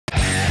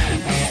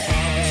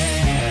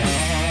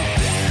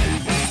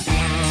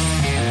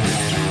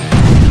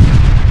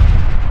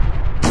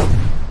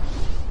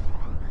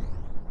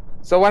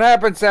So what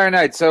happened Saturday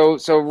night?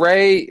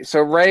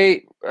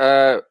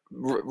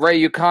 Ray,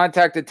 you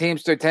contacted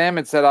Teamster Tim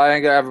and said I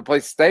ain't gonna have a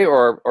place to stay,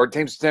 or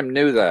Teamster Tim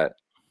knew that.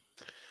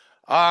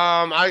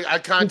 I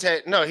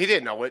contacted. No, he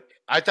didn't know it.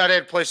 I thought I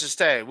had a place to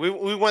stay.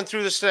 We went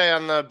through the stay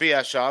on the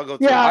BS show. I'll go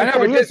through. Yeah, I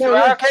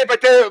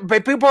know,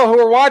 but people who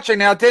are watching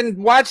now didn't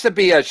watch the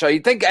BS show. You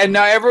think, and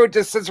now everyone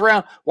just sits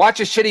around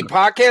watches shitty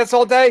podcasts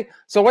all day.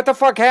 So what the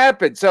fuck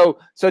happened? So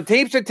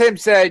Teamster Tim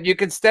said you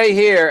can stay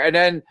here, and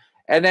then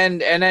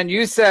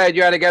you said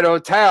you had to get a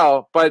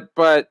hotel, but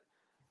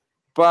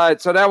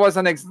so that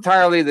wasn't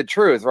entirely the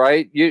truth,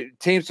 right?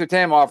 Teamster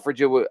Tim offered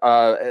you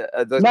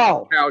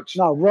the couch.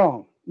 No,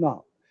 wrong.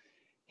 No,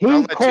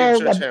 he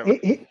called.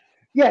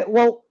 Yeah,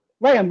 well,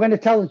 Ray, I'm going to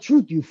tell the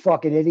truth, you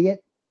fucking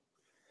idiot.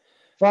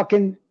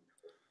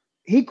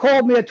 He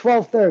called me at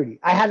 12:30.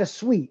 I had a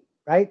suite,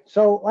 right?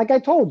 So, like I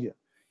told you,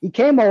 he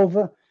came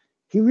over.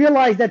 He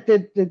realized that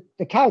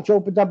the couch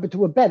opened up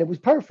into a bed. It was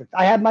perfect.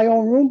 I had my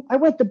own room. I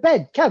went to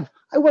bed. Kev,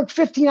 I worked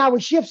 15-hour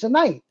shifts a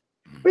night.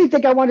 What do you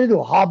think I wanted to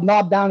do?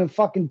 Hobnob down in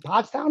fucking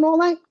Pottstown all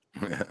night?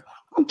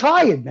 I'm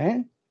tired,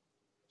 man.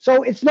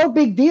 So it's no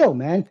big deal,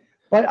 man.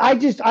 But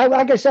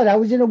like I said, I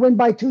was in a win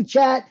by 2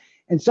 chat.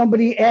 And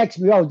somebody asked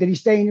me, "Oh, did he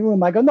stay in your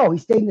room?" I go, "No, he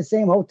stayed in the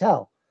same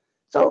hotel."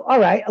 So, all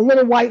right, a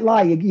little white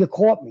lie. You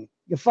caught me.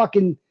 You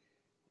fucking.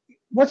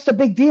 What's the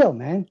big deal,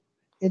 man?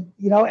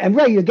 And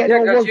Ray, you're getting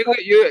all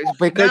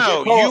worked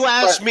up. You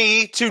asked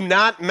me to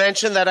not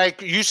mention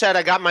that you said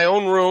I got my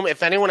own room.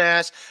 If anyone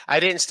asked, I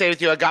didn't stay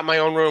with you. I got my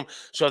own room.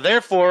 So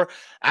therefore,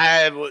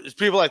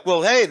 people like,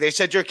 well, hey, they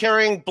said you're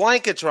carrying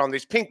blankets around,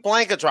 these pink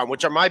blankets around,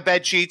 which are my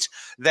bed sheets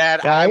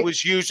that I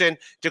was using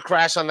to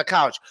crash on the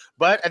couch.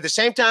 But at the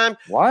same time,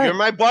 you're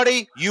my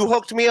buddy. You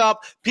hooked me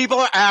up. People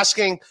are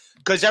asking.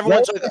 Because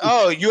everyone's like,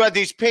 oh, you had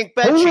these pink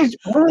bed sheets.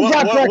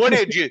 What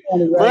did you?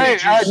 Wait,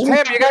 Tim,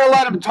 you got to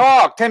let him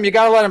talk. Tim, you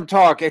got to let him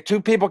talk.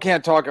 2 people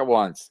can't talk at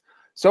once.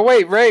 So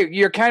wait, Ray,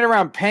 you're carrying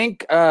around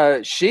pink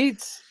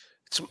sheets?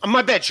 It's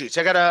my bed sheets.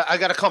 I got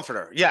a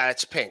comforter. Yeah,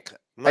 it's pink.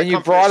 And you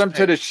brought them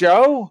to the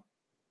show?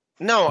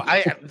 No,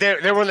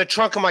 they were in the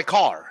trunk of my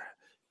car.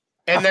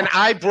 And then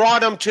I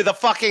brought them to the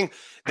fucking...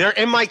 They're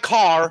in my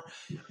car,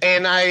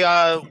 and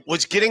I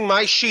was getting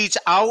my sheets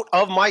out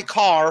of my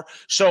car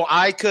so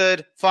I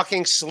could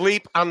fucking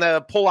sleep on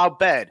the pull-out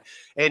bed.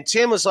 And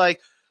Tim was like,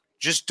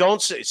 just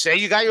don't say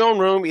you got your own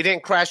room. You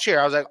didn't crash here.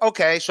 I was like,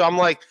 okay. So I'm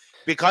like,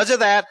 because of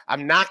that,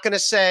 I'm not going to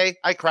say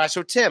I crashed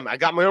with Tim. I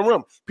got my own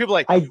room. People are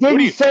like, I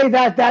didn't say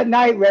that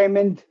night,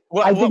 Raymond.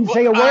 I didn't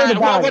say a word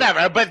about it.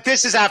 Whatever, but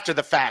this is after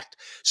the fact.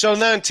 So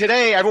then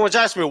today, everyone's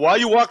asking me, why are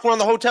you walking around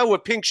the hotel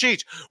with pink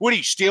sheets? What are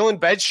you, stealing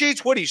bed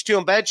sheets? What are you,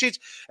 stealing bed sheets?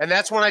 And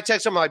that's when I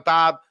text him, like,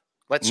 Bob,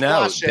 let's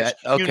squash this.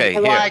 Okay,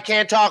 you know why I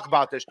can't talk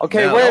about this.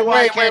 Okay, wait.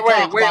 Let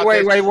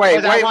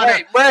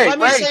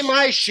me say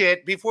my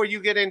shit before you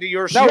get into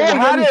your shit. No,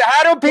 how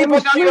do people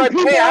know you're a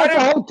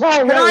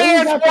Can I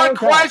ask one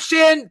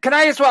question? Can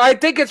I ask one? I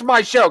think it's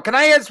my show. Can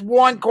I ask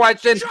one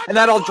question and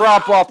then I'll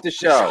drop off the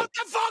show? Shut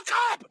the fuck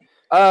up!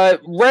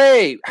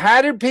 Ray,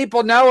 how did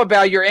people know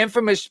about your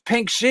infamous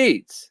pink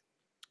sheets?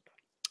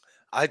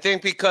 I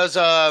think because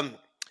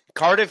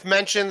Cardiff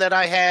mentioned that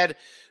I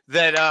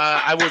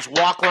was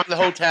walking around the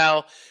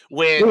hotel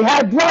when we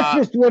had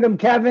breakfast with him,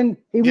 Kevin.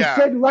 He was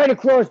sitting right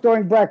across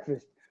during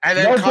breakfast. And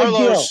then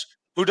Carlos,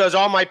 who does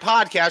all my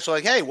podcasts, are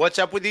like, hey, what's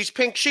up with these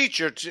pink sheets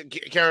you're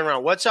carrying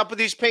around? What's up with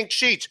these pink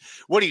sheets?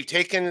 What are you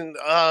taking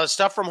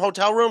stuff from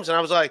hotel rooms? And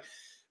I was like,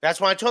 that's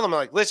why I told him, I'm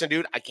like, listen,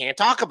 dude, I can't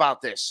talk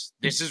about this.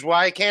 This is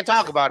why I can't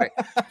talk about it.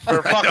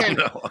 For fucking,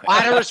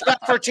 out of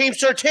respect for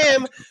Teamster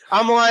Tim,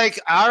 I'm like,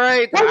 all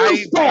right,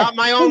 I got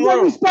my own room.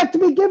 What respect to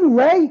be given,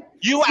 Ray?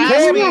 You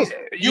asked me.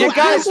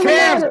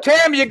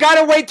 Tim, you got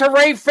to wait till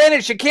Ray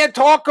finish. You can't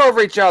talk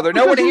over each other.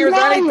 Nobody hears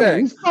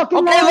anything. Okay,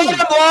 let him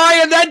lie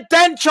and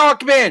then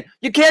chalk him in.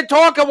 You can't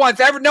talk at once.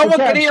 No one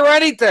can hear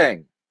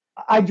anything.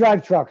 I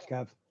drive trucks,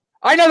 Kev.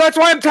 I know, that's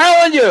why I'm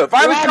telling you. If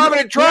I was driving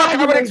a truck,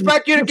 I would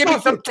expect you to give me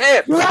some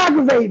tips. You're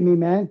aggravating me,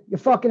 man. You're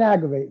fucking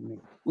aggravating me.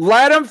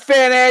 Let him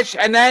finish,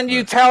 and then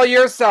you tell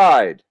your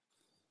side.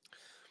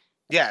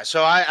 Yeah,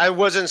 so I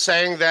wasn't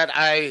saying that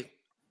I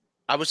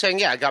was saying,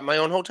 yeah, I got my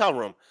own hotel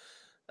room.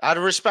 Out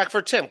of respect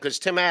for Tim, because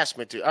Tim asked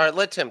me to. All right,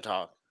 let Tim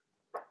talk.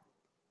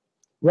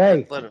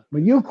 Ray,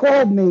 when you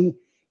called me,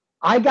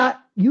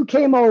 you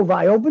came over,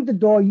 I opened the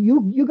door,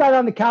 you got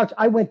on the couch,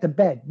 I went to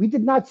bed. We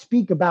did not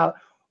speak about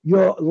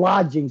your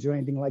lodgings or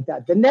anything like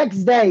that. The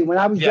next day when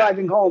I was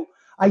driving home,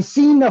 I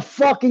seen the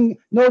fucking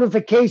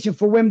notification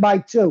for Win by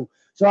 2.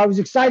 So I was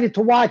excited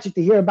to watch it,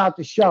 to hear about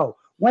the show.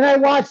 When I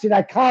watched it,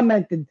 I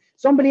commented.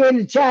 Somebody in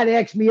the chat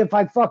asked me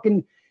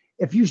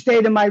if you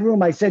stayed in my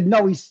room. I said,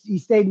 no, he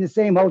stayed in the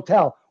same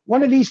hotel.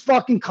 One of these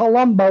fucking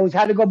Columbos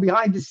had to go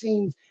behind the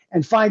scenes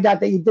and find out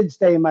that you did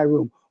stay in my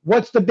room.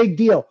 What's the big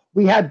deal?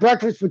 We had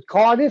breakfast with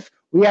Cardiff.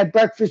 We had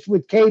breakfast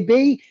with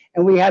KB.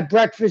 And we had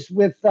breakfast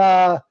with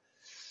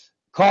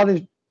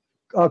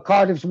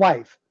Cardiff's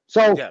wife.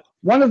 So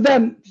one of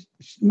them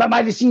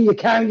might have seen you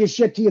carrying your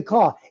shit to your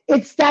car.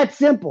 It's that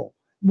simple.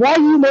 Why are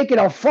you making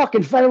a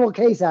fucking federal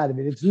case out of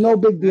it? It's no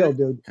big deal,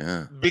 dude.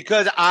 Yeah.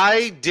 Because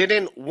I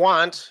didn't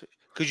want.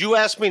 Because you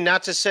asked me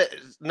not to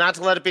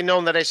let it be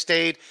known that I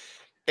stayed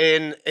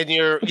in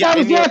your. But that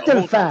was after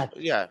the fact.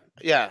 Yeah.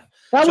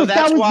 That was the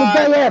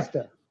day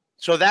after.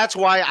 So that's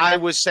why I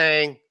was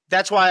saying.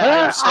 That's why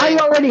I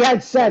already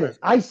had said it.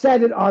 I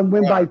said it on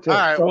Win by 2. All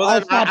right. So Well,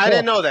 then I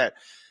didn't know that.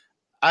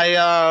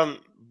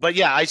 But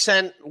yeah, I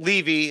sent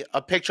Levy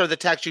a picture of the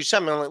text you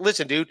sent me. I'm like,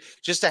 listen, dude,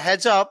 just a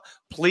heads up.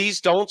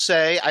 Please don't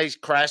say I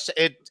crashed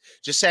it.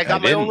 Just say I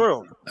got my own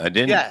room. I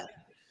didn't. Yeah.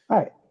 All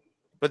right.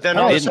 But then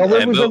so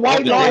it was a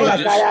white lie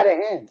that got out of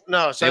hand.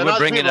 No, so they were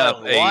bringing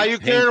up why are you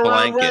carrying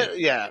around red?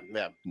 Yeah.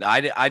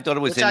 I thought it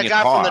was Which in I your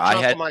got car. from the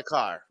trunk of my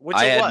car. Which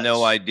I it had was.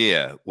 no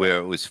idea where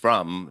it was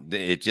from.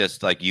 It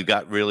just like you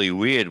got really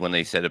weird when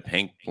they said a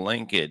pink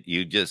blanket.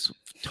 You just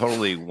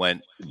totally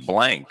went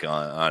blank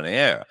on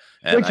air.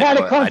 And Which had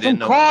to come from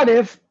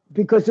Cardiff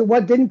because it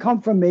didn't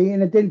come from me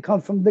and it didn't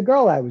come from the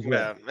girl I was with.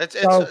 Yeah, it's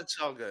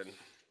all good.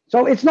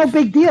 So it's no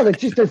big deal.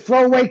 It's just a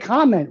throwaway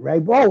comment, right?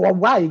 Whoa,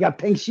 wow, you got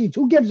pink sheets.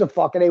 Who gives a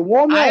fuck? Are they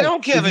warm? I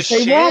don't give a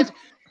shit.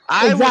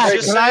 I was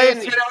just saying. Can I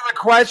ask another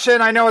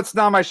question? I know it's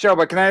not my show,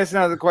 but can I ask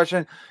another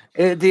question?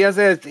 He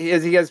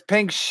has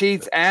pink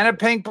sheets and a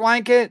pink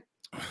blanket?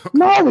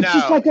 No, it's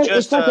just like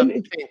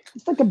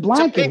a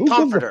blanket. Who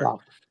gives a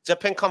fuck? It's a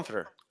pink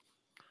comforter.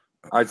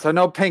 All right, so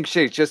no pink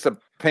sheets, just a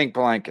pink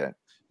blanket.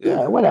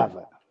 Yeah,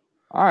 whatever.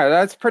 All right,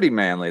 that's pretty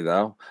manly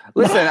though.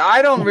 Listen,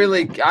 I don't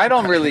really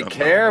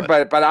care,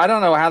 but I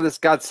don't know how this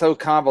got so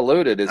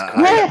convoluted.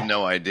 I have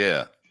no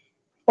idea.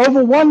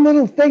 Over one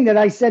little thing that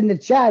I said in the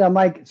chat, I'm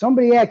like,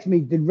 somebody asked me,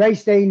 did Ray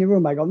stay in your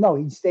room? I go, no,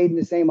 he stayed in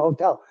the same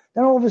hotel.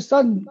 Then all of a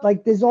sudden,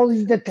 like, there's all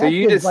these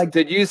detectives.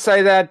 Did you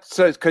say that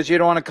because you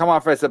don't want to come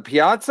off as a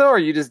piazza, or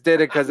you just did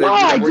it because? No,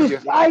 I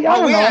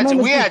don't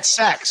know. We had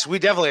sex. We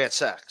definitely had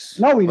sex.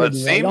 No, we didn't. It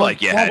seemed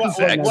like you had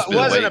sex. It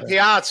wasn't a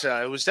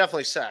piazza. It was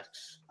definitely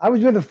sex. I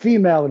was with a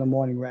female in the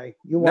morning, Ray.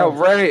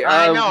 Ray.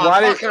 I know.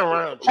 I'm fucking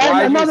around.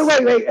 And another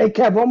way, hey,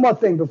 Kev, one more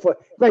thing before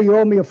Ray, you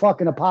owe me a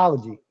fucking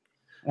apology.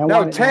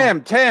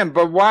 Tim,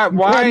 but why? You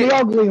called me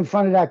ugly in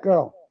front of that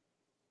girl.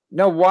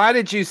 No, why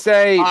did you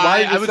say?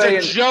 I was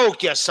a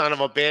joke, you son of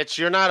a bitch.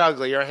 You're not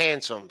ugly. You're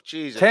handsome.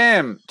 Jesus.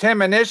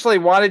 Tim. Initially,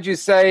 why did you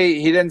say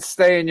he didn't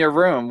stay in your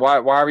room? Why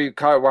were you?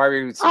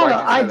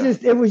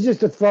 It was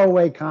just a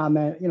throwaway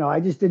comment. You know, I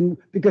just didn't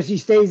because he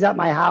stays at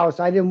my house.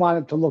 I didn't want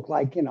it to look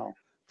like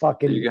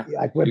fucking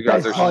like you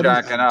guys are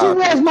shacking up. He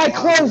wears my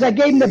clothes. I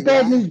gave him the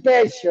Bad News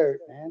Bad shirt,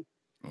 man.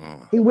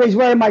 He was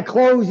wearing my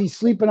clothes. He's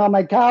sleeping on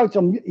my couch.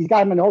 He's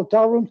got him in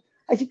hotel rooms.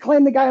 I should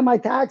claim the guy on my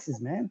taxes,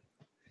 man.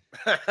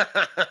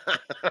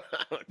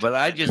 But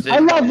I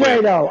love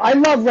Ray though. I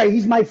love Ray.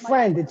 He's my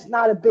friend. It's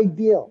not a big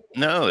deal.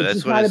 No,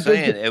 that's what I'm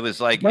saying. It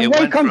was like when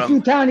Ray comes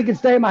through town, he can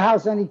stay at my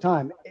house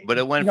anytime. But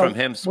it went from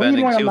him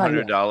spending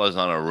 $200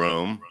 on a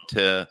room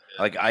to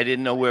like I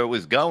didn't know where it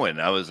was going.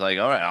 I was like,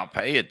 all right, I'll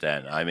pay it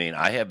then. I mean,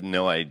 I have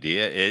no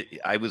idea.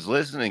 I was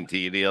listening to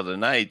you the other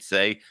night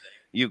say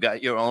you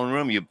got your own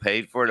room. You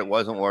paid for it. It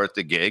wasn't worth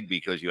the gig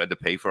because you had to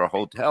pay for a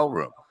hotel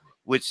room,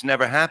 which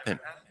never happened.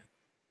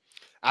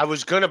 I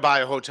was going to buy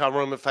a hotel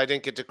room if I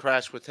didn't get to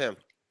crash with him.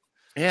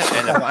 Yeah,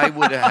 and if I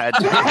would have had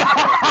to...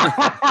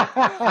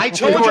 I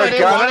told you I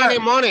didn't want any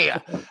money.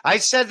 I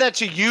said that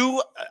to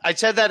you. I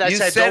said that. I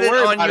said it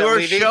on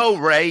your show,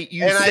 Ray.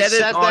 You said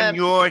it on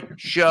your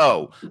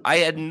show. I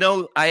had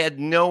no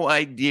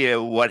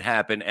idea what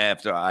happened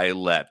after I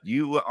left.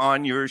 You were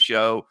on your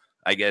show,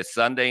 I guess,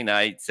 Sunday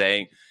night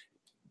saying...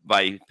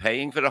 by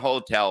paying for the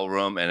hotel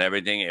room and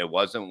everything, it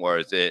wasn't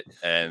worth it.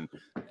 And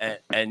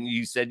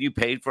you said you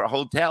paid for a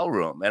hotel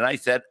room. And I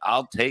said,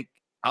 I'll take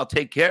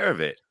care of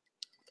it.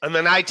 And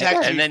then I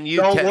text you, and then you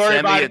don't worry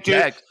about it,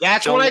 dude.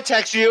 That's when I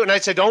text you, and I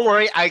said, don't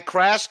worry. I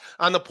crashed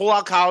on the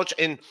pull-out couch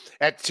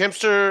at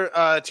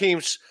Timster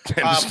Team's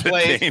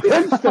place.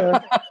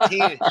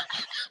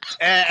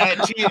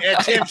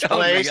 At Tim's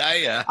place.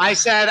 I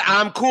said,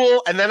 I'm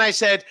cool. And then I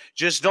said,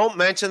 just don't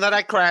mention that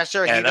I crashed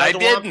her. And I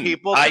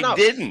didn't. I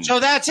didn't. So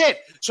that's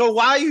it. So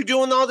why are you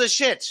doing all this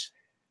shit?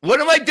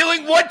 What am I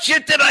doing? What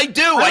shit did I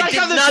do? I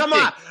did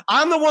nothing.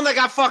 I'm the one that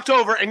got fucked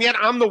over, and yet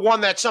I'm the one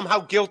that's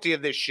somehow guilty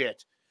of this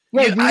shit.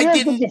 Ray, I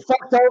didn't get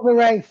fucked over,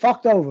 Ray.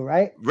 Fucked over,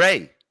 right?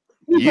 Ray,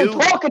 we've been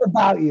talking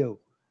about you.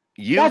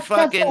 That's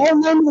the whole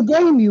name of the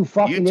game. You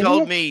fucking. You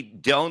told me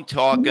don't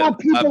talk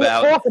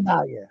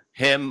about you.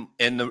 Him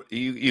in the.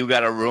 You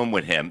got a room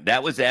with him.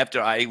 That was after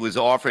I was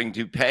offering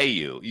to pay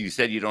you. You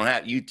said you don't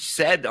have. You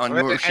said on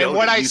your show. And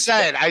what I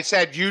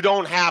said you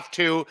don't have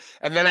to.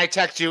 And then I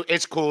text you.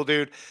 It's cool,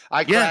 dude.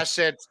 I crashed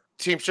at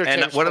Teamster.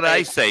 And what did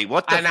I say?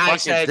 What the fuck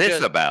is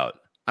this about?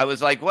 I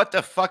was like, what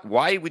the fuck?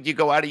 Why would you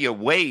go out of your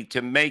way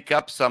to make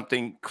up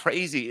something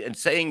crazy and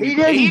saying he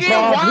didn't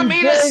want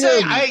me to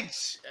say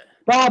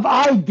Bob,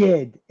 I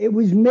did. It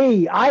was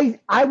me. I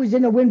was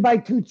in a Win by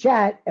 2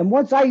 chat, and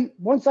once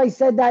I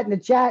said that in the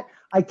chat,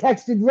 I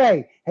texted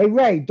Ray, hey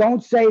Ray,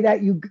 don't say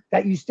that you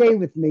stay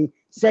with me.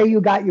 Say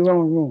you got your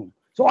own room.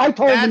 So I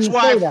told him that's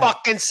why I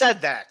fucking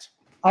said that.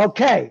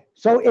 Okay,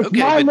 so it's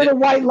my little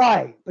white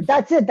lie, but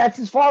that's it. That's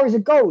as far as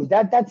it goes.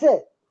 That's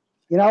it.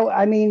 You know,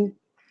 I mean.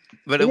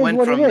 But it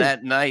went from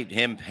that night,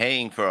 him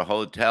paying for a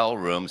hotel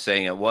room,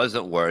 saying it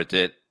wasn't worth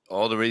it.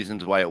 All the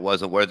reasons why it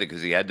wasn't worth it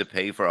because he had to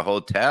pay for a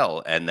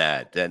hotel, and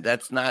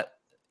that's not,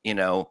 you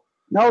know.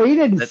 No, he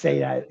didn't say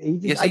that.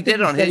 Yes, he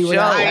did on his show.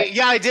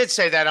 I did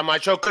say that on my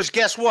show because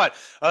guess what?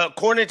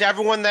 According to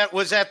everyone that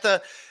was at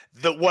the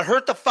what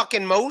hurt the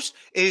fucking most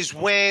is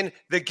when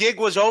the gig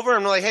was over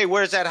and we're like, hey,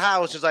 where's that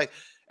house? It's like.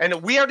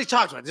 And we already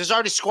talked about it. There's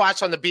already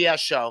squats on the BS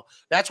show.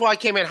 That's why I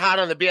came in hot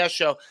on the BS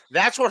show.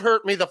 That's what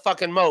hurt me the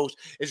fucking most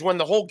is when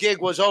the whole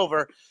gig was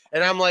over.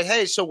 And I'm like,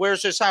 hey, so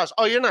where's this house?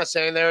 Oh, you're not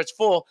staying there. It's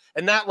full.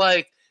 And not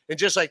like, and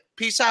just like,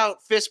 peace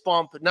out, fist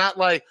bump. Not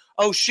like,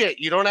 oh, shit,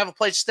 you don't have a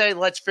place to stay?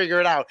 Let's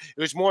figure it out.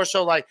 It was more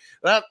so like,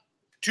 well,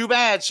 too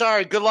bad.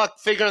 Sorry. Good luck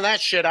figuring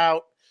that shit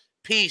out.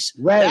 Peace.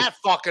 Right. That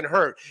fucking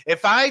hurt.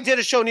 If I did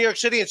a show in New York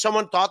City and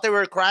someone thought they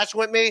were crashing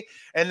with me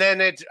and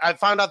then I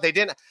found out they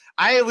didn't,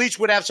 I at least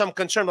would have some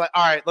concern like,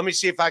 all right, let me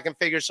see if I can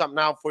figure something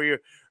out for you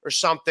or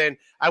something.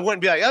 I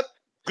wouldn't be like, yep,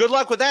 good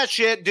luck with that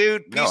shit,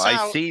 dude. Peace out.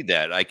 I see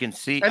that. I can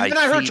see. And then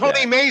I heard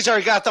Tony Mazur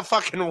got the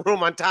fucking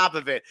room on top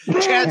of it.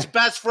 Chad's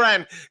best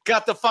friend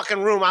got the fucking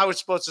room I was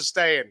supposed to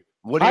stay in.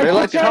 What do you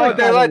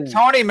they let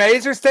Tony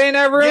Mazur stay in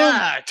that room?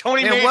 Yeah,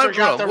 Tony Mazur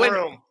got the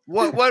room.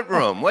 What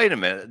room? Wait a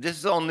minute. This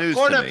is all news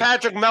to me.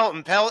 Patrick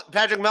Melton.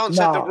 Patrick Melton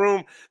said the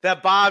room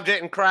that Bob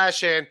didn't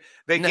crash in,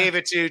 they gave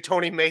it to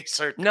Tony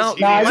Mazur. No,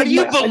 why do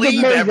you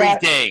believe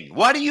everything?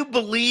 Why do you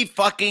believe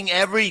fucking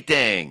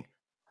everything?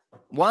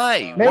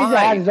 Why? Mazur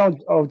had his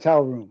own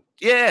hotel room.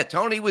 Yeah,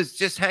 Tony was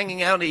just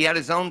hanging out. He had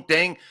his own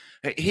thing.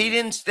 He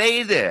didn't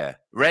stay there,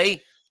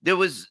 Ray. There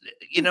was,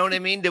 you know what I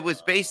mean? There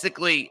was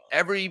basically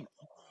every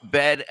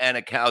bed and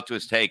a couch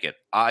was taken.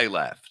 I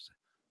left.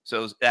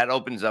 So that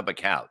opens up a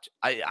couch.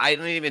 I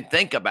didn't even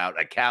think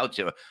about a couch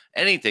or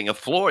anything, a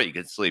floor you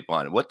could sleep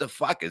on. What the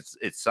fuck? It's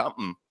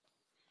something.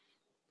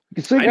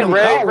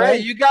 Ray,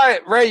 you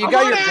got your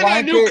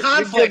blanket.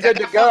 You're good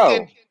to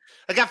go.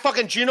 I got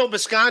fucking Gino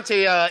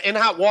Bisconti in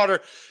hot water.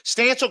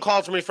 Stancil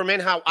calls me from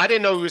in hot. I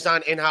didn't know he was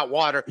on in hot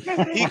water.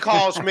 He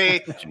calls me,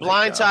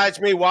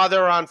 blindsides me while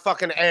they're on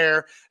fucking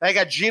air. I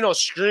got Gino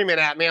screaming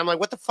at me. I'm like,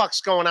 what the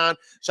fuck's going on?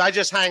 So I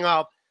just hang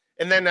up,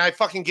 and then I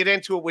fucking get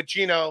into it with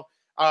Gino.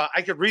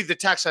 I could read the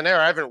text on air.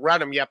 I haven't read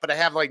them yet, but I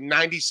have like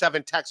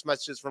 97 text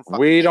messages from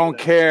fucking We don't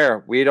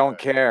care. We don't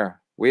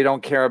care. We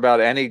don't care about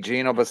any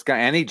Gino Bisconti,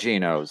 any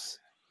Ginos.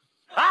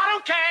 I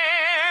don't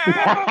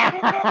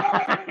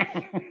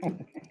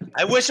care.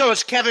 I wish I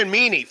was Kevin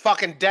Meaney,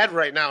 fucking dead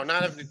right now,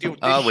 not having to deal with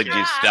this shit. Would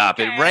you stop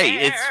it, Ray?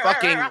 It's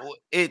fucking.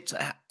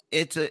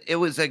 It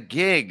was a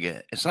gig.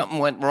 Something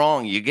went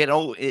wrong. You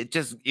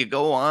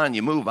go on.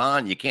 You move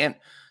on. You can't.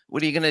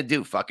 What are you gonna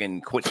do?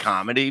 Fucking quit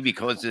comedy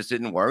because this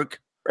didn't work?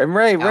 And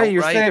Ray,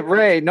 you're saying,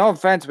 Ray, no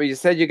offense, but you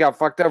said you got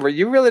fucked over.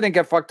 You really didn't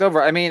get fucked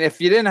over. I mean,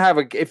 if you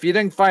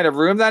didn't find a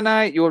room that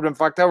night, you would have been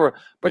fucked over.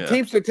 But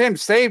Teamster Tim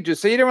saved you,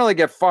 so you didn't really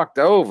get fucked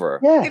over.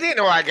 Yeah. He didn't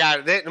know I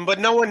got it, but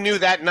no one knew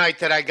that night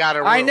that I got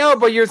a room. I know,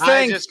 but you're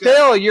saying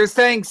still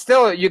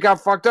you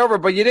got fucked over,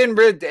 but you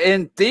didn't.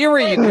 In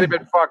theory, you could have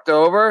been fucked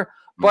over,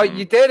 but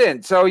you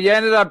didn't. So you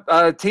ended up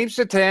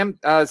Teamster Tim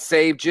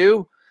saved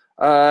you,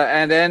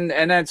 and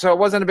then so it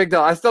wasn't a big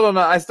deal. I still don't know.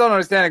 I still don't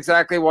understand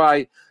exactly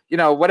why. You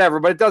know, whatever,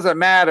 but it doesn't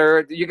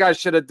matter. You guys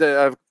should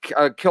have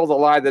killed a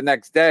lie the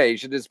next day. You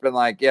should have just been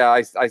like, yeah,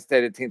 I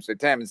stayed at Teamster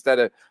Tim instead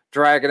of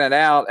dragging it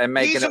out and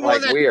making it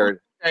like weird.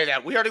 Say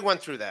that. We already went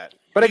through that.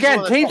 But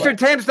again, Teamster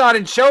Tim's not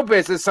in show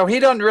business, so he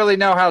doesn't really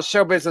know how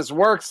show business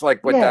works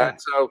like with that.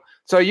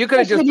 So you could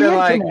have just been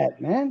like,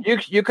 man.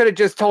 You could have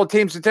just told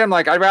Teamster Tim,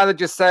 like, I'd rather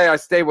just say I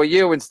stay with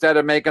you instead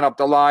of making up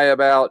the lie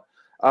about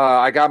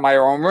I got my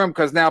own room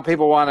because now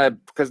people want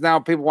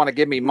to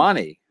give me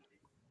money.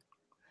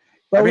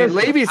 I mean,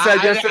 Levy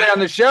said yesterday on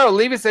the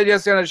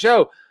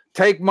show,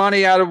 take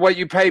money out of what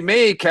you pay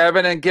me,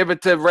 Kevin, and give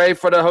it to Ray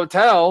for the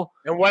hotel.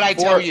 And what I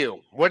tell you?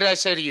 What did I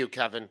say to you,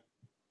 Kevin?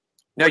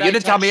 No, you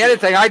didn't tell me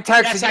anything. I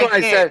texted you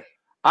and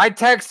I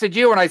texted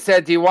you and I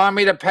said, do you want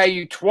me to pay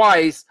you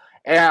twice?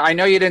 And I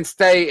know you didn't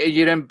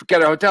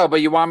get a hotel, but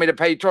you want me to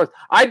pay you twice.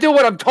 I do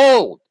what I'm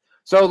told.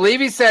 So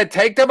Levy said,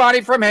 take the money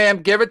from him,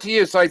 give it to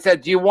you. So I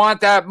said, do you want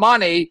that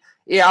money?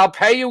 Yeah, I'll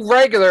pay you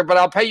regular, but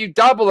I'll pay you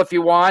double if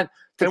you want.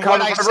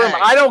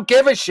 I don't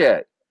give a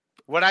shit.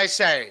 What I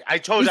say, I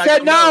told you. You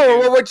said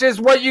no, which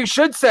is what you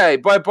should say.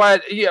 But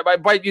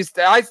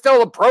I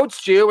still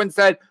approached you and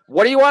said,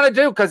 "What do you want to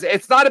do?" Because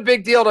it's not a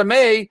big deal to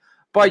me.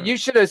 But you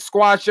should have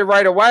squashed it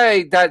right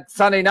away that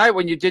Sunday night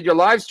when you did your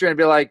live stream. And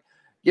be like,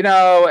 you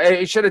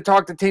should have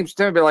talked to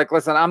Teamster and be like,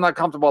 "Listen, I'm not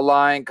comfortable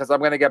lying because I'm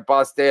going to get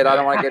busted. I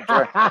don't want to get.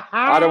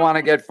 I don't want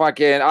to get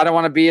fucking. I don't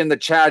want to be in the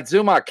Chad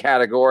Zuma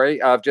category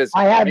of just.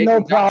 I have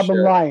no problem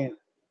lying.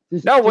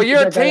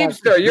 You're a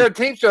Teamster. You're a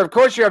Teamster. Of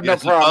course you have no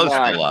problem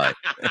lying.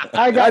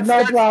 I got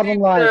no problem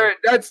lying.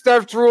 That's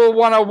stuff's rule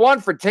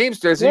 101 for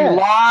Teamsters. Yeah. You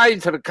lie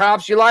to the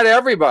cops. You lie to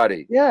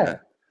everybody. Yeah.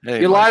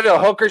 You lie to the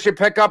hookers you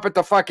pick up at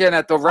the fucking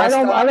at the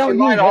restaurant. I don't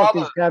use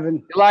hookers, Kevin.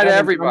 You lie to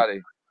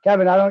everybody.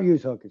 Kevin, I don't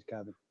use hookers,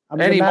 Kevin.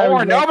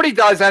 Anymore? Nobody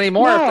does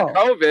anymore after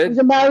COVID. I was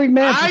a married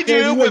man. I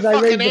do with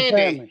fucking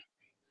Andy.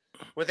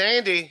 With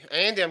Andy.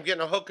 I'm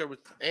getting a hooker with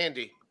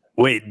Andy.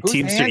 Wait,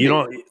 Teamster, you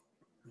don't.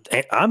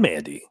 I'm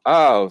Andy.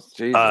 Oh,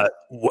 Jesus.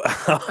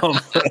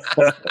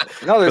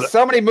 No, there's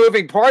so many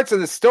moving parts in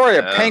the story.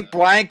 A pink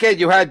blanket.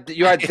 You had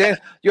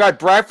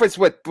breakfast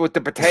with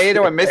the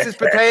potato and Mrs.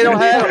 Potato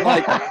Head. I'm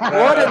like,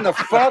 what in the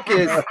fuck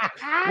is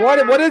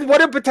what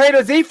did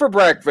potatoes eat for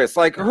breakfast?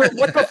 Like,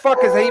 what the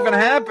fuck is even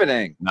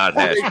happening? Not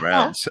hash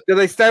browns. Do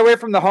they stay away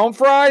from the home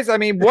fries? I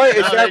mean, what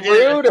is that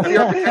rude? If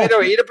you're a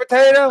potato, eat a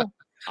potato.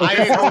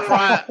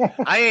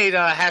 I ate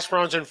hash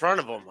browns in front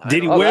of him.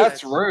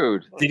 That's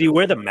rude. Did he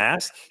wear the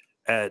mask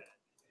at?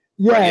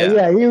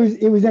 Yeah. He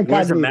was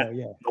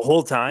incognito. The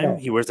whole time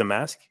he wears a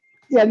mask.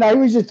 Yeah, no, he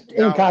was just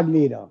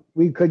incognito.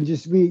 We couldn't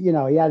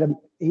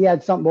he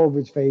had something over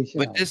his face.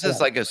 But this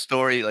is like a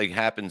story like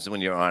happens when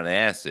you're on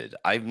acid.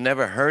 I've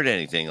never heard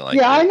anything like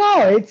that. Yeah, I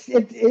know.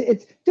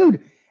 It's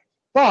dude,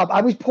 Bob. I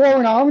was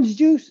pouring orange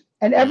juice.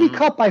 And every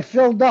cup I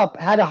filled up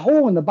had a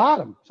hole in the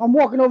bottom. So I'm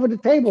walking over the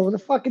table with the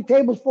fucking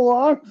table's full of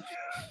orange.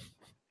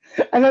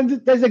 And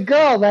then there's a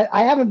girl that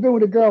I haven't been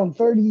with a girl in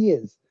 30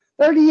 years.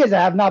 30 years I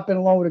have not been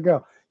alone with a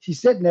girl.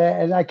 She's sitting there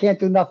and I can't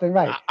do nothing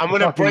right. I'm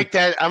going to break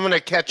that. I'm going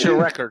to catch your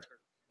record.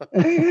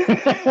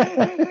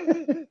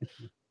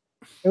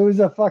 It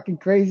was a fucking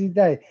crazy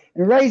day.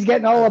 And Ray's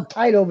getting all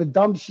uptight over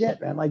dumb shit,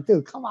 man. Like,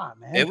 dude, come on,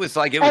 man. It was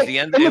like it was the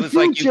end. It was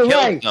like you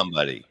killed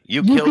somebody.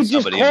 You killed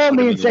somebody. You could just call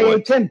me and say,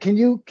 hey, Tim, can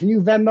you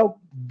Venmo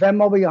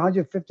me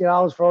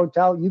 $150 for a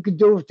hotel? You could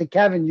do it to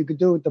Kevin. You could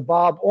do it to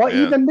Bob. Or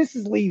even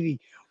Mrs.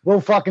 Levy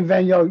will fucking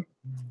Venmo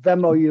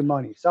you the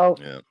money. So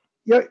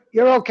you're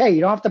okay.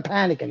 You don't have to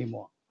panic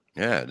anymore.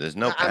 Yeah, there's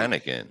no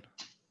panicking.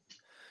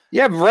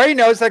 Yeah, Ray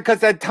knows that because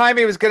that time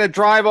he was going to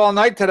drive all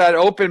night to that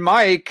open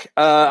mic.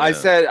 I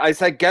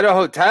said, get a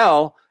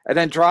hotel and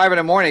then drive in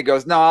the morning. He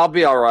goes, no, I'll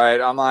be all right.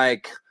 I'm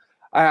like,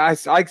 I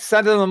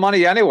sent him the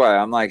money anyway.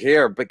 I'm like,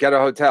 here, but get a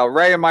hotel.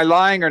 Ray, am I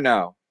lying or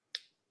no?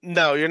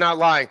 No, you're not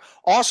lying.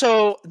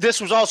 Also,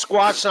 this was all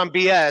squashed on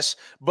BS.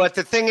 But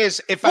the thing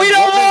is, if we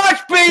don't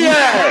watch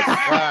BS.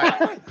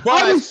 Right.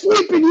 I was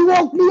sleeping. You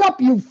woke me up,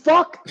 you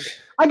fuck.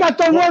 I got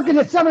done working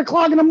at 7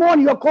 o'clock in the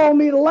morning. You're calling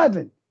me at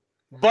 11.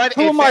 But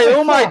who am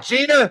I,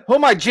 Gina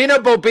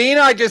Bobina?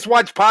 I just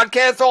watch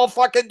podcasts all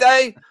fucking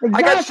day. Exactly.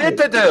 I got shit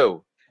to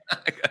do.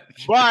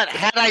 But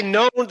had I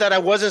known that I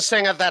wasn't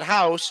staying at that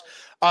house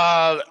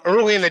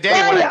early in the day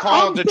when I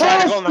called to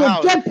try to go in the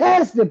house, get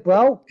past it,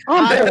 bro.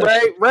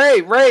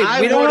 Ray.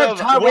 We don't have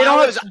time.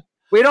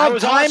 We don't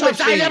have time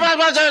machine.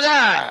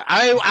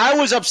 I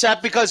was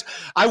upset because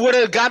I would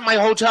have got my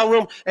hotel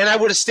room and I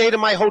would have stayed in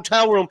my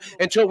hotel room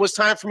until it was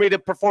time for me to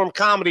perform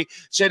comedy,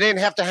 so I didn't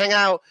have to hang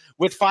out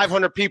with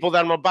 500 people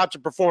that I'm about to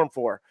perform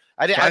for.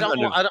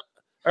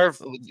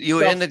 You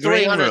were in the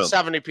green room.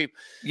 370 people.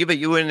 Yeah, but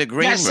you were in the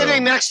green room.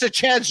 Sitting next to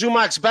Chad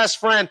Zumach's best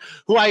friend,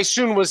 who I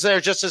assume was there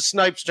just as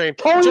snipe stream.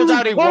 Turns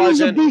out he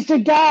wasn't. He's a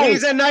guy.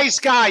 He's a nice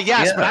guy,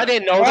 yes, but I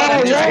didn't know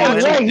that.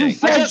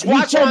 I just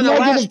watched him on the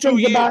last 2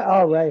 years.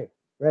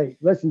 Right.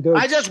 Listen, dude.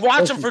 I just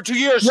watched him for 2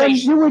 years.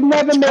 You would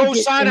never make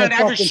co-sign on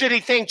every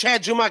shitty thing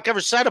Chad Zumach ever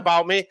said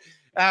about me.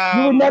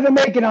 You would never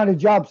make it on a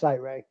job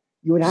site, Ray.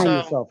 You would hang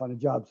yourself on a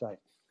job site.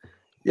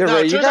 Yeah, no,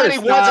 Ray, turns out he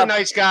was a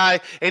nice guy,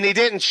 and he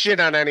didn't shit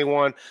on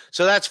anyone,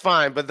 so that's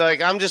fine. But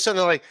like, I'm just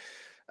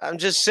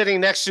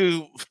sitting next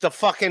to the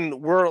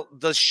fucking world,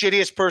 the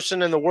shittiest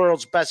person in the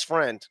world's best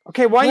friend.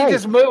 Okay, why don't you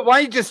just move?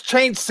 Why don't you just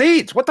change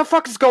seats? What the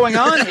fuck is going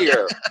on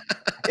here?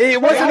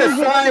 It wasn't a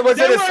sign. Was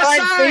it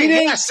assigned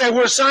seating? Yes, they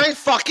were assigned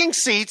fucking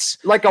seats.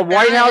 Like a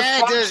White House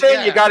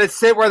function? You got to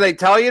sit where they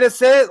tell you to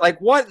sit? Like,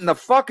 what in the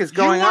fuck is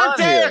going on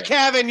here? You weren't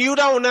there, Kevin. You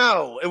don't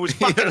know. It was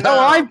fucking No,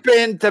 I've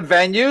been to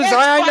venues.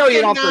 I know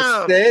you don't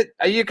have to sit.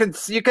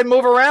 You can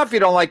move around if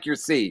you don't like your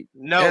seat.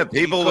 No. Yeah,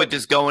 people were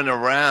just going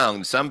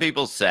around. Some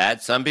people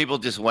sat. Some people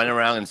just went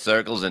around in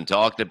circles and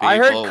talked to people. I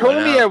heard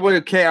Kumia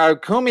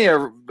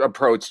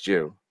approached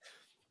you.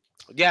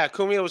 Yeah,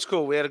 Kumia was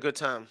cool. We had a good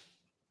time.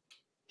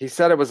 He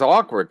said it was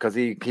awkward because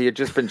he had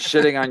just been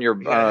shitting on your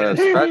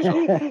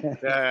special.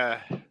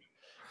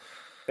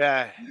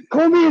 Yeah.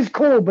 Kumia is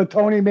cool, but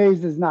Tony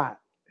Mays is not.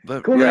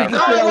 But,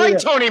 I like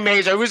Tony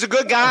Mays. He was a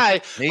good guy,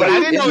 but I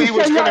didn't know he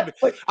was going to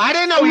be. I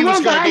didn't know he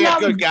was going to be a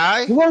good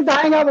guy. You want to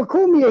hang out with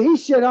Kumia? He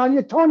shit on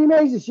you. Tony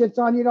Mays shits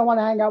on you. You don't want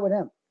to hang out with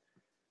him.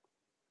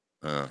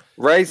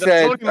 Ray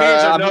said,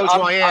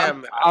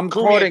 I'm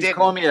quoting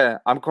Kumia.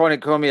 I'm quoting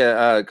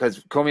Kumia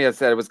because Kumia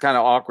said it was kind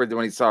of awkward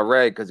when he saw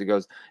Ray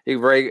because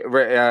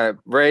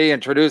Ray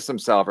introduced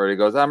himself. Or he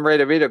goes, I'm Ray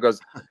DeVito.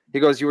 He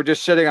goes, you were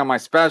just shitting on my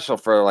special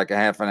for like a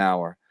half an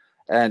hour.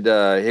 And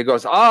he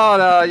goes,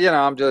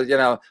 I'm just,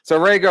 So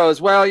Ray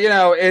goes, well,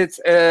 it's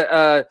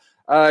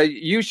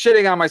you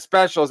shitting on my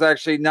special is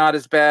actually not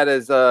as bad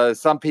as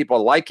some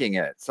people liking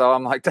it. So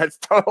I'm like, that's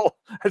total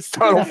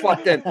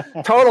fucking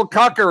total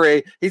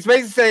cuckery. He's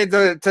basically saying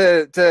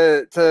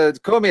to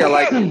Kumia,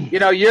 like,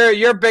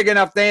 you're a big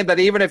enough name that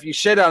even if you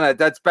shit on it,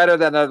 that's better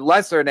than a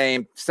lesser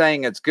name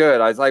saying it's good.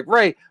 I was like,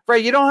 Ray,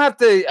 you don't have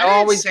to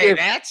always say give.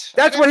 that.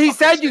 That's what he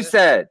said. You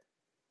said.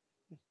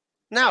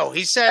 No,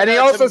 he said. And he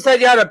also said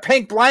you had a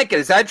pink blanket.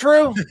 Is that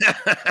true?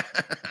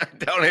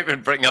 Don't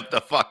even bring up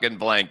the fucking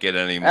blanket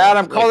anymore.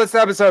 Adam, call this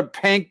episode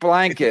 "Pink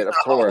Blanket." Of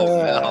course.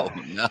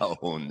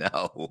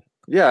 No.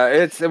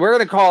 Yeah, we're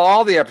gonna call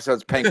all the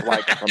episodes "Pink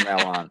Blanket" from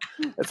now on.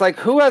 It's like,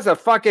 who has a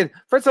fucking?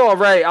 First of all,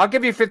 Ray, I'll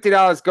give you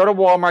 $50. Go to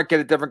Walmart, get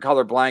a different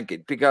color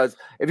blanket, because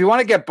if you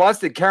want to get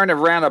busted carrying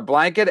around a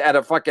blanket at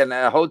a fucking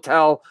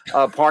hotel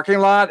parking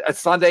lot a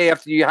Sunday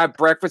after you have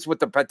breakfast with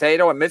the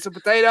potato and Mr.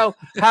 Potato,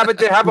 have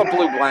a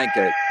blue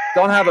blanket.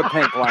 Don't have a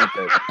pink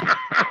blanket.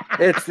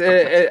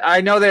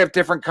 I know they have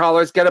different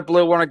colors. Get a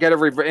blue one or get a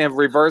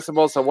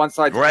reversible. So one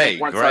side's gray,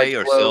 pink, one gray side's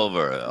or blue.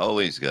 silver,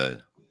 always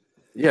good.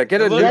 Yeah,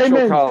 get a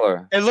neutral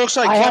color. It looks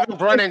like Kevin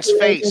Brennan's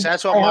face.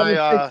 That's what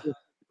my.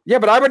 Yeah,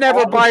 but I would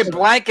never buy a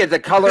blanket the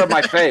color of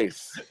my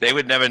face. They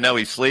would never know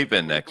he's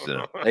sleeping next to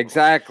them.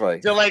 Exactly.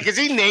 They're like, is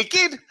he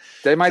naked?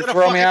 They might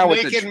throw me out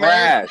with the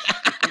trash.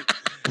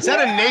 Is that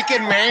a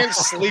naked man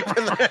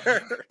sleeping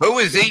there? Who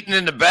was eating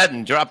in the bed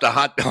and dropped a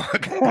hot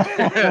dog?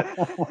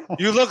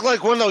 You look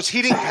like one of those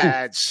heating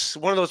pads.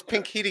 One of those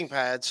pink heating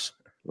pads.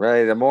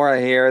 Right. The more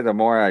I hear, the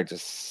more I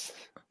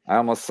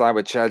almost side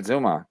with Chad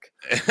Zumach.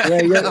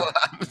 Yeah.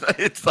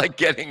 It's like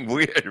getting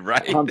weird,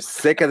 right? I'm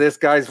sick of this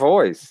guy's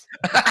voice.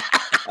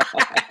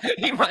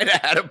 He might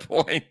have had a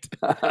point.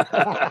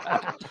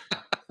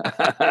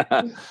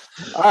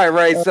 All right,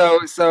 Ray.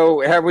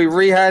 So have we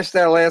rehashed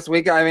that last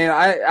week? I mean,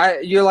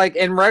 you're like,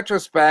 in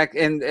retrospect,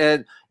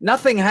 and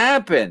nothing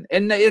happened,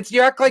 and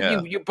you act like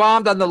you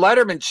bombed on the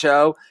Letterman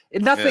show,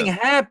 and nothing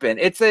happened.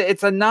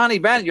 It's a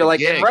non-event. You're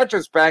like, in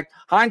retrospect,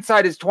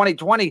 hindsight is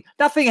 2020.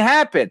 Nothing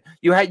happened.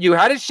 You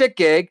had a shit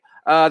gig.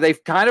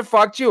 They've kind of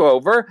fucked you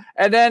over,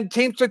 and then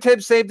Teamster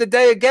Tim saved the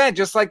day again,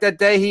 just like that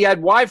day he had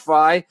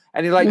Wi-Fi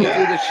and he let you do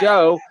the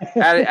show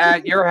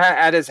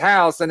at his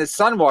house, and his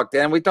son walked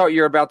in. We thought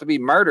you were about to be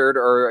murdered,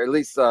 or at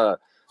least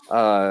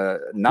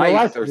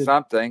knifed or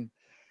something.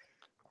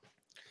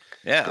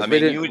 Yeah, I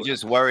mean, you were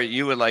just worried.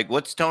 You were like,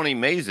 "What's Tony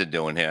Meza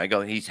doing here?" I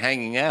go, "He's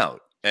hanging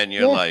out," and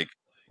you're like,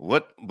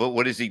 "What? But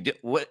what does he do?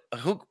 What?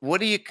 What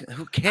do you?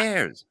 Who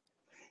cares?"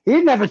 He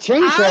never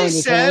changed.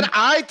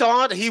 I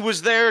thought he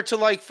was there to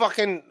like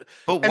fucking.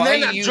 But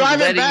why are you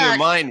letting your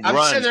mind run?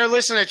 I'm sitting there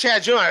listening to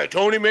Chad Jones.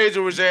 Tony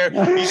Meza was there.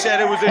 He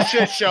said it was a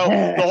shit show.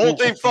 The whole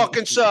thing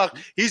fucking sucked.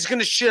 He's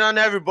gonna shit on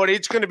everybody.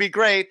 It's gonna be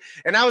great.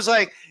 And I was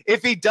like,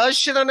 if he does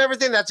shit on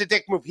everything, that's a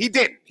dick move. He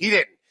didn't.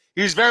 He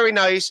was very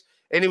nice,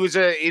 and he was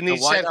and he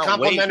said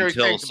complimentary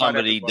things. Until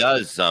somebody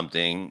does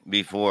something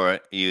before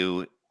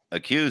you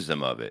accuse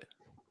them of it.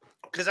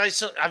 Because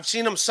I've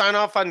seen him sign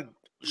off on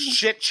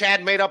shit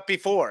Chad made up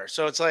before,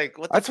 so it's like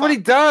that's what he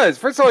does.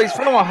 First of all, he's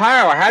from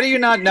Ohio. How do you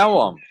not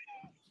know him?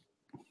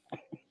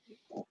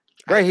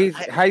 Right, he's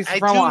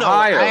from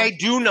Ohio. I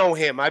do know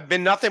him. I've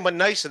been nothing but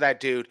nice to that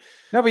dude.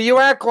 No, but you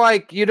act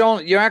like you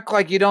don't. You act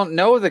like you don't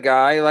know the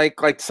guy.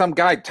 Like some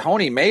guy,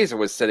 Tony Meza,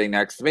 was sitting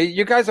next to me.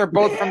 You guys are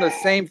both from the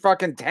same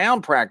fucking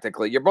town,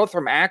 practically. You're both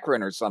from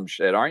Akron or some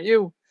shit, aren't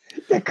you?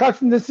 They're cut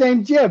from the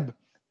same jib.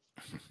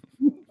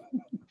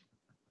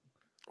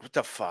 What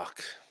the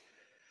fuck?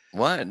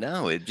 What?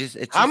 No,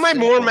 how am I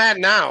more mad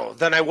now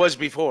than I was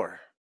before?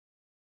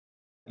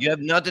 You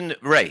have nothing.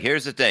 Right.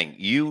 Here's the thing.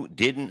 You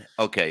didn't.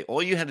 Okay.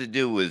 All you had to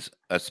do was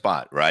a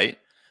spot, right?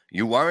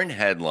 You weren't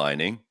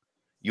headlining.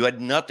 You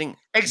had nothing.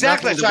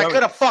 Exactly. So I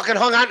could have fucking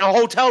hung out in a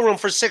hotel room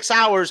for 6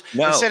 hours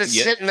instead of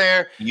sitting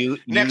there. You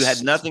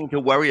had nothing to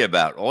worry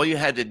about. All you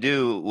had to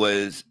do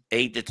was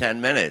 8 to 10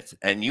 minutes,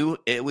 and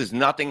it was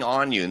nothing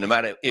on you. No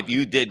matter if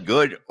you did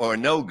good or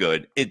no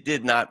good, it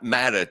did not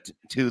matter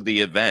to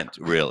the event,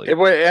 really. It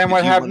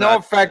would have no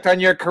effect on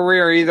your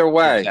career either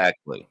way.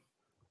 Exactly.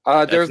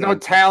 There was no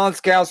talent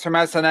scouts from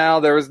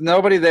SNL. There was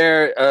nobody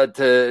there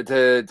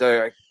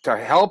to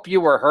help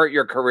you or hurt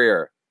your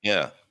career.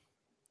 Yeah.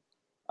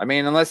 I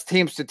mean, unless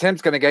Teamster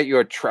Tim's going to get you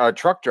a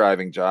truck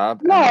driving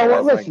job.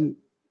 No, listen.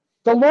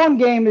 The long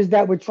game is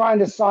that we're trying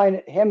to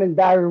sign him and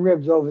Barry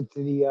Ribs over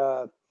to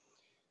the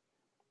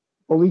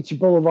Bolichi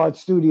Boulevard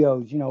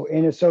Studios. You know,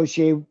 in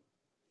association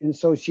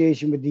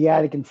with the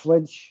Attic and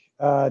Flinch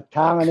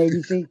talent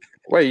agency.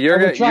 Wait, you're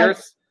with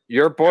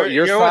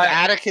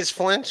Atticus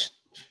Flinch?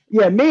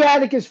 Yeah, me,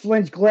 Atticus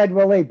Flinch,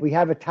 Gladwell Ape. We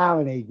have a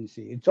talent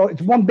agency. It's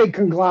one big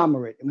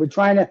conglomerate, and we're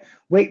trying to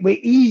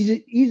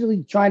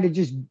easily trying to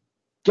just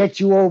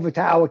get you over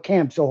to our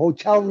camp. So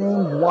hotel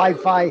room,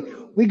 Wi-Fi,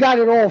 we got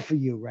it all for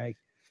you, Ray.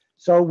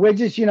 So we're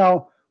just,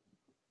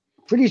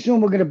 pretty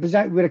soon we're going to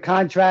present with a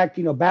contract.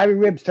 Barry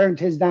Ribs turned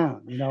his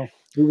down.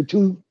 We were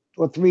 2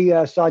 or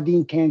 3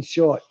 sardine cans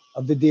short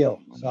of the deal.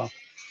 So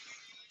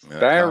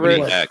Barry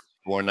Ribs.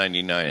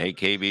 $4.99. Hey,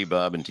 KB,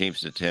 Bob, and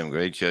Teamster Tim.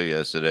 Great show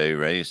yesterday.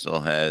 Ray still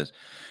has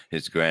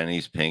his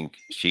granny's pink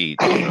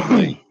sheet from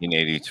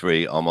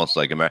 1983, almost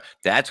like America.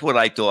 That's what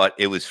I thought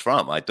it was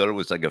from. I thought it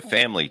was like a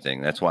family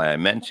thing. That's why I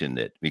mentioned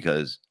it,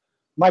 because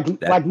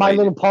like My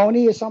Little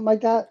Pony or something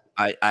like that.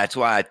 That's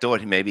why I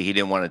thought maybe he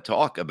didn't want to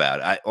talk about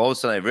it. All of a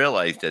sudden I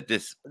realized that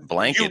this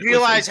blanket. You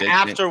realized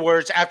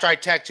afterwards, after I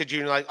texted you,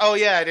 and you're like, oh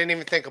yeah, I didn't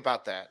even think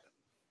about that.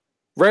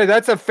 Ray,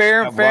 that's a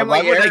fair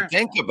family. Why would I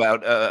think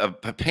about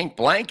a pink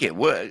blanket?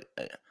 What?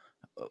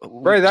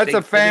 Ray, that's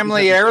a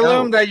family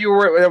heirloom that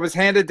was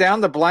handed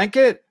down. The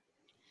blanket.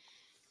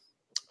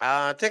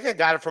 I think I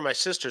got it from my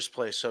sister's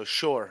place. So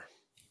sure.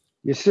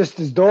 Your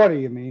sister's daughter,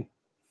 you mean?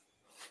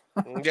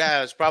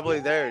 Yeah, it's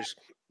probably theirs.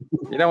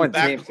 You know when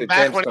back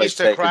when I used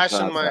to crash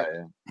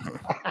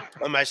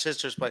in my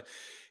sister's place.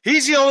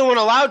 He's the only one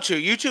allowed to.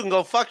 You two can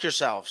go fuck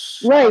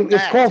yourselves. Right,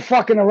 it's called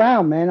fucking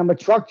around, man. I'm a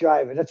truck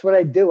driver. That's what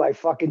I do. I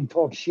fucking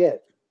talk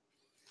shit.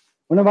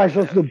 What am I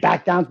supposed to do?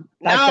 Back down?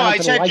 I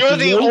said you're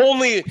the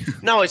only.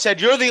 No, I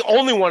said you're the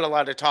only one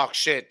allowed to talk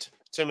shit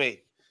to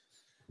me.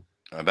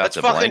 Let's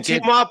fucking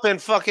team up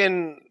and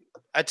fucking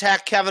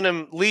attack Kevin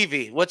and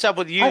Levy. What's up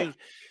with you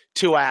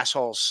two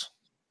assholes?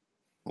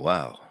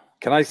 Wow.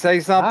 Can I say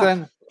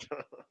something?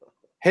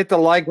 Hit the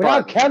like button.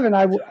 Without Kevin,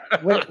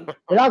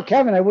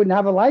 I wouldn't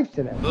have a life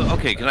today.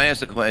 Okay, can I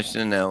ask a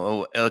question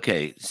now?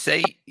 Okay,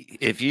 say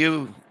if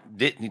you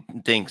didn't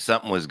think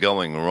something was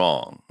going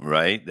wrong,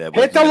 right?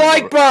 Hit the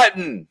like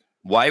button.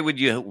 Why would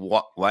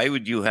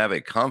you have a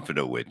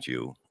comforter with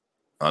you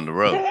on the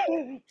road?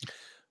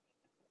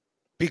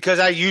 Because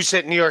I use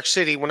it in New York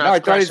City when I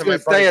thought he was going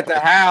to stay at the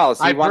house.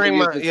 I bring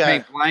my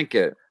pink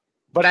blanket.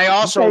 But I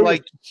also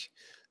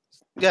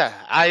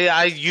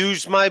I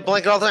use my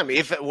blanket all the time.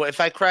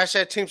 If I crash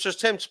at Teamsters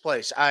Tim's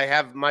place, I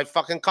have my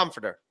fucking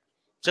comforter.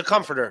 It's a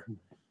comforter.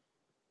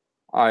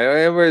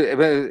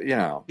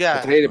 Potato.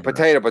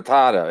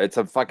 It's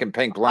a fucking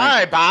pink blanket. All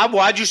right, Bob.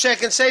 Why'd you say I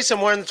can stay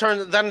somewhere and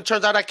then it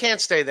turns out I can't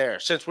stay there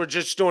since we're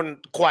just doing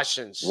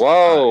questions?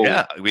 Whoa.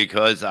 Yeah,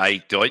 because I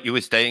thought you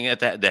were staying at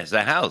there's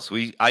a house.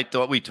 I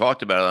thought we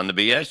talked about it on the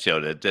BS show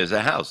that there's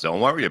a house.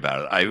 Don't worry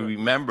about it. I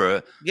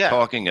remember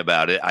talking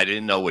about it. I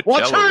didn't know what show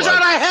it was. Well, it turns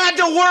out I had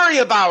to worry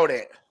about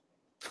it.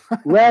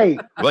 Right.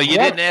 Well, you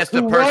didn't ask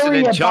the person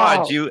in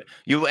charge. You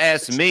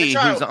asked me,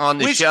 who's on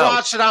the show. We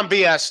watched it on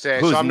BS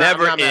Day. Who's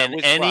never in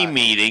any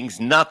meetings,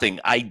 nothing.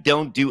 I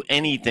don't do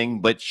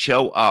anything but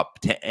show up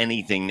to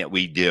anything that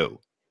we do.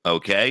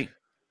 Okay?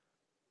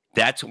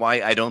 That's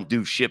why I don't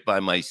do shit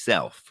by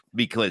myself,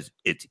 because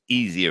it's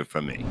easier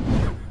for me.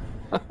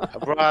 I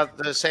brought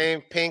the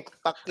same pink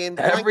fucking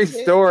blanket. Every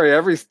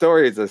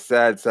story is a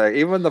sad sight.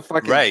 Even the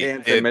fucking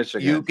cans in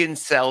Michigan. You can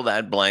sell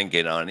that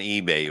blanket on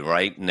eBay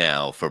right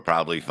now for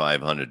probably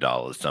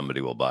 $500.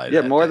 Somebody will buy it.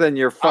 Yeah, more than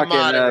your fucking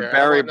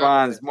Barry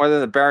Bonds, more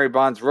than the Barry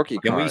Bonds rookie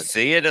card. Can we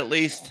see it at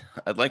least?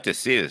 I'd like to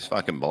see this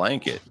fucking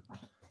blanket.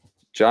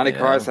 Johnny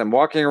Carson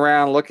walking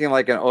around looking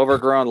like an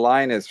overgrown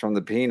Linus from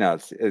the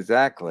Peanuts.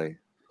 Exactly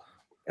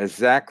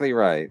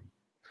right.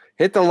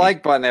 Hit the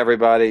like button,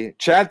 everybody.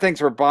 Chad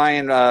thinks we're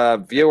buying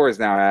viewers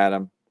now,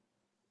 Adam.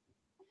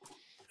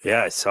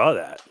 Yeah, I saw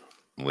that.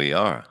 We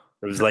are.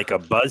 It was like a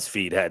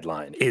BuzzFeed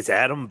headline. Is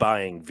Adam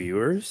buying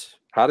viewers?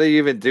 How do you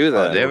even do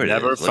that? We'll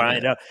never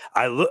find out.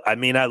 I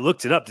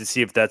looked it up to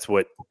see if it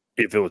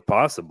was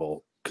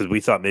possible, because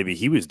we thought maybe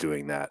he was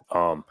doing that.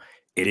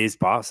 It is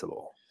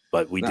possible,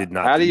 but we did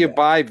not. How do you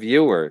buy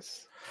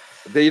viewers?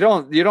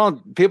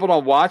 People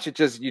don't watch it.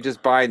 You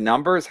just buy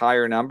numbers,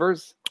 higher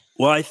numbers.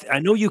 Well, I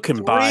know you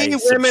can buy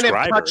women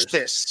have touched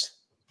this.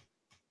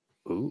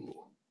 Ooh.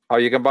 Oh,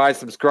 you can buy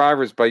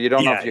subscribers, but you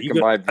don't know if you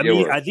can buy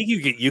viewers. I think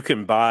you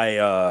can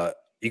buy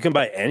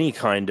any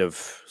kind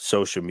of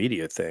social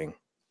media thing.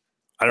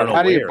 I don't know.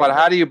 How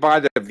do you buy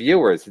the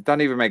viewers? It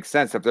doesn't even make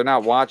sense. If they're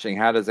not watching,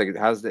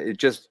 it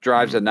just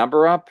drives a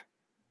number up?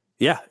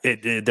 Yeah,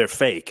 they're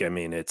fake. I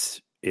mean,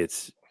 it's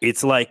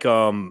like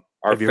are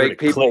fake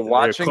people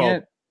watching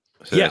it?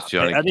 So yeah,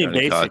 Johnny, I mean,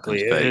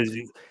 basically,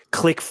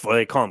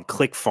 they call them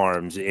click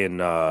farms in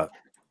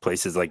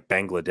places like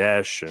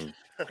Bangladesh and.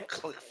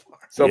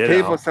 So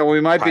we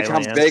might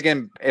become big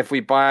if we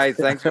buy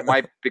things. We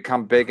might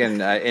become big in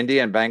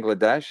India and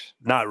Bangladesh.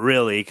 Not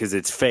really, because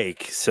it's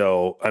fake.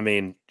 So I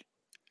mean,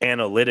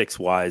 analytics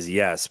wise,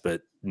 yes,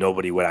 but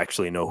nobody would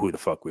actually know who the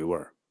fuck we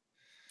were.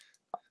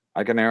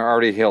 I can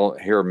already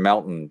hear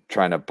Melton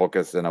trying to book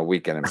us in a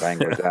weekend in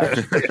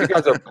Bangladesh. You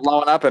guys are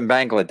blowing up in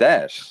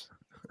Bangladesh.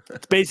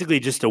 It's basically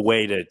just a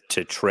way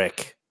to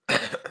trick.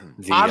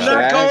 I'm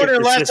not going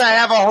unless I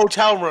have a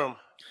hotel room.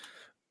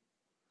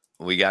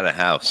 We got a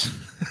house.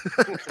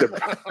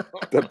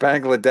 the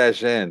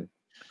Bangladesh Inn.